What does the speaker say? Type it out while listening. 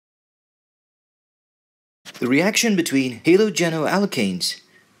The reaction between halogenoalkanes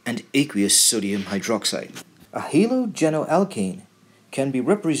and aqueous sodium hydroxide. A halogenoalkane can be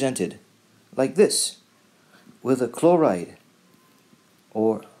represented like this, with a chloride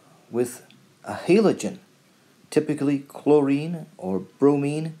or with a halogen, typically chlorine or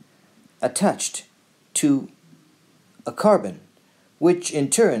bromine, attached to a carbon, which in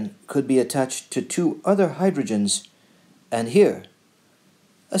turn could be attached to two other hydrogens, and here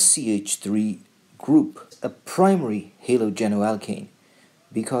a CH3 group, a primary halogenoalkane,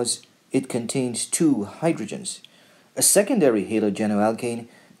 because it contains two hydrogens. A secondary halogenoalkane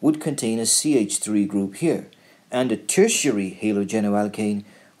would contain a CH3 group here, and a tertiary halogenoalkane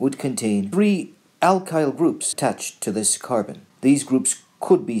would contain three alkyl groups attached to this carbon. These groups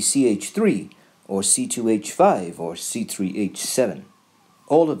could be CH3 or C2H5 or C3H7.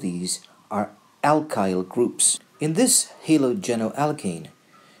 All of these are alkyl groups. In this halogenoalkane,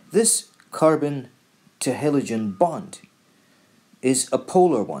 this carbon to halogen bond is a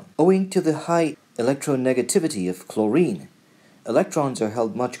polar one. Owing to the high electronegativity of chlorine, electrons are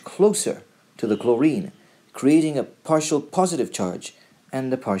held much closer to the chlorine, creating a partial positive charge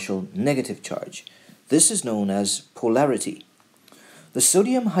and a partial negative charge. This is known as polarity. The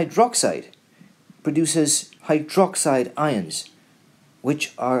sodium hydroxide produces hydroxide ions,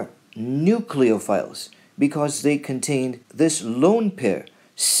 which are nucleophiles because they contain this lone pair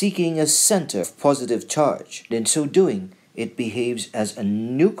seeking a center of positive charge. In so doing, it behaves as a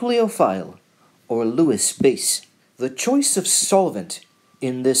nucleophile or Lewis base. The choice of solvent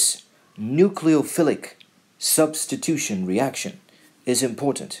in this nucleophilic substitution reaction is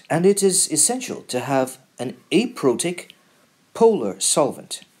important, and it is essential to have an aprotic polar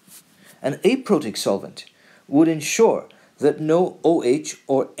solvent. An aprotic solvent would ensure that no OH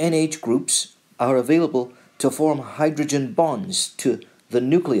or NH groups are available to form hydrogen bonds to the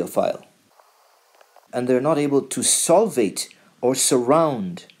nucleophile, and they're not able to solvate or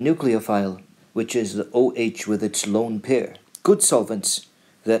surround nucleophile, which is the OH with its lone pair. Good solvents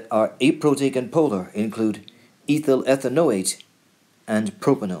that are aprotic and polar include ethyl ethanoate and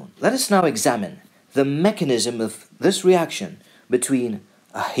propanone. Let us now examine the mechanism of this reaction between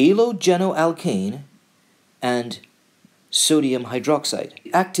a halogenoalkane and sodium hydroxide.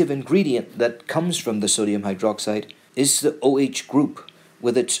 The active ingredient that comes from the sodium hydroxide is the OH group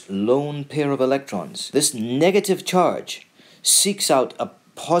with its lone pair of electrons. This negative charge seeks out a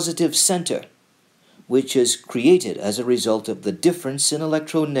positive center, which is created as a result of the difference in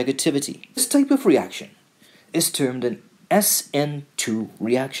electronegativity. This type of reaction is termed an SN2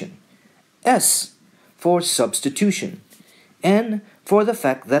 reaction. S for substitution, N for the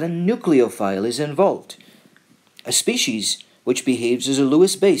fact that a nucleophile is involved, a species which behaves as a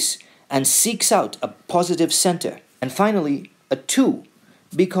Lewis base and seeks out a positive center. And finally, a 2,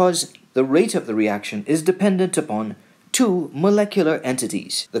 because the rate of the reaction is dependent upon two molecular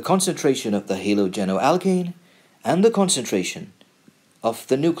entities, the concentration of the halogenoalkane and the concentration of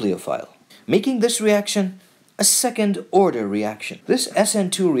the nucleophile, making this reaction a second-order reaction. This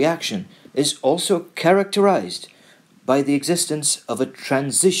SN2 reaction is also characterized by the existence of a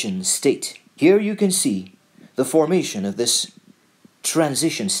transition state. Here you can see the formation of this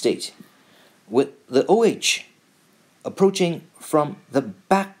transition state, with the OH approaching from the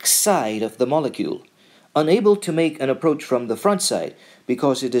back side of the molecule, unable to make an approach from the front side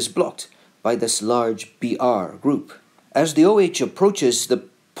because it is blocked by this large Br group. As the OH approaches the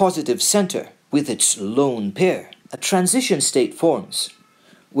positive center with its lone pair, a transition state forms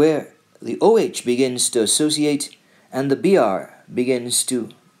where the OH begins to associate and the Br begins to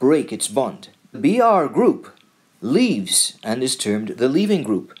break its bond. The Br group leaves and is termed the leaving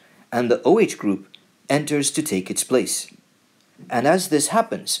group, and the OH group enters to take its place. And as this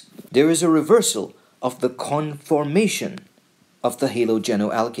happens, there is a reversal of the conformation of the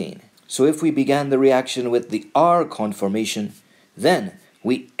halogenoalkane. So if we began the reaction with the R conformation, then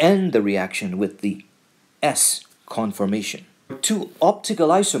we end the reaction with the S conformation. Two optical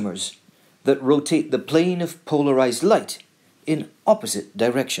isomers that rotate the plane of polarized light in opposite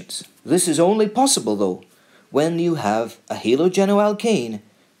directions. This is only possible, though, when you have a halogenoalkane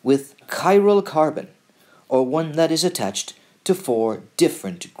with chiral carbon, or one that is attached to 4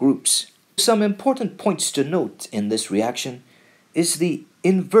 different groups. Some important points to note in this reaction is the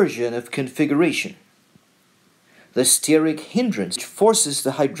inversion of configuration. The steric hindrance forces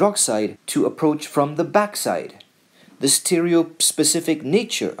the hydroxide to approach from the backside. The stereospecific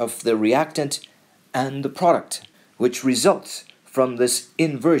nature of the reactant and the product, which results from this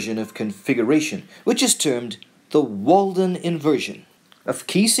inversion of configuration, which is termed the Walden inversion. Of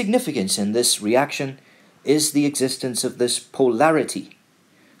key significance in this reaction is the existence of this polarity,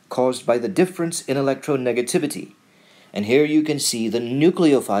 caused by the difference in electronegativity. And here you can see the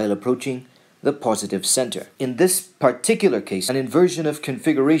nucleophile approaching the positive center. In this particular case, an inversion of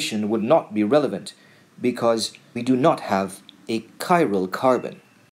configuration would not be relevant because we do not have a chiral carbon.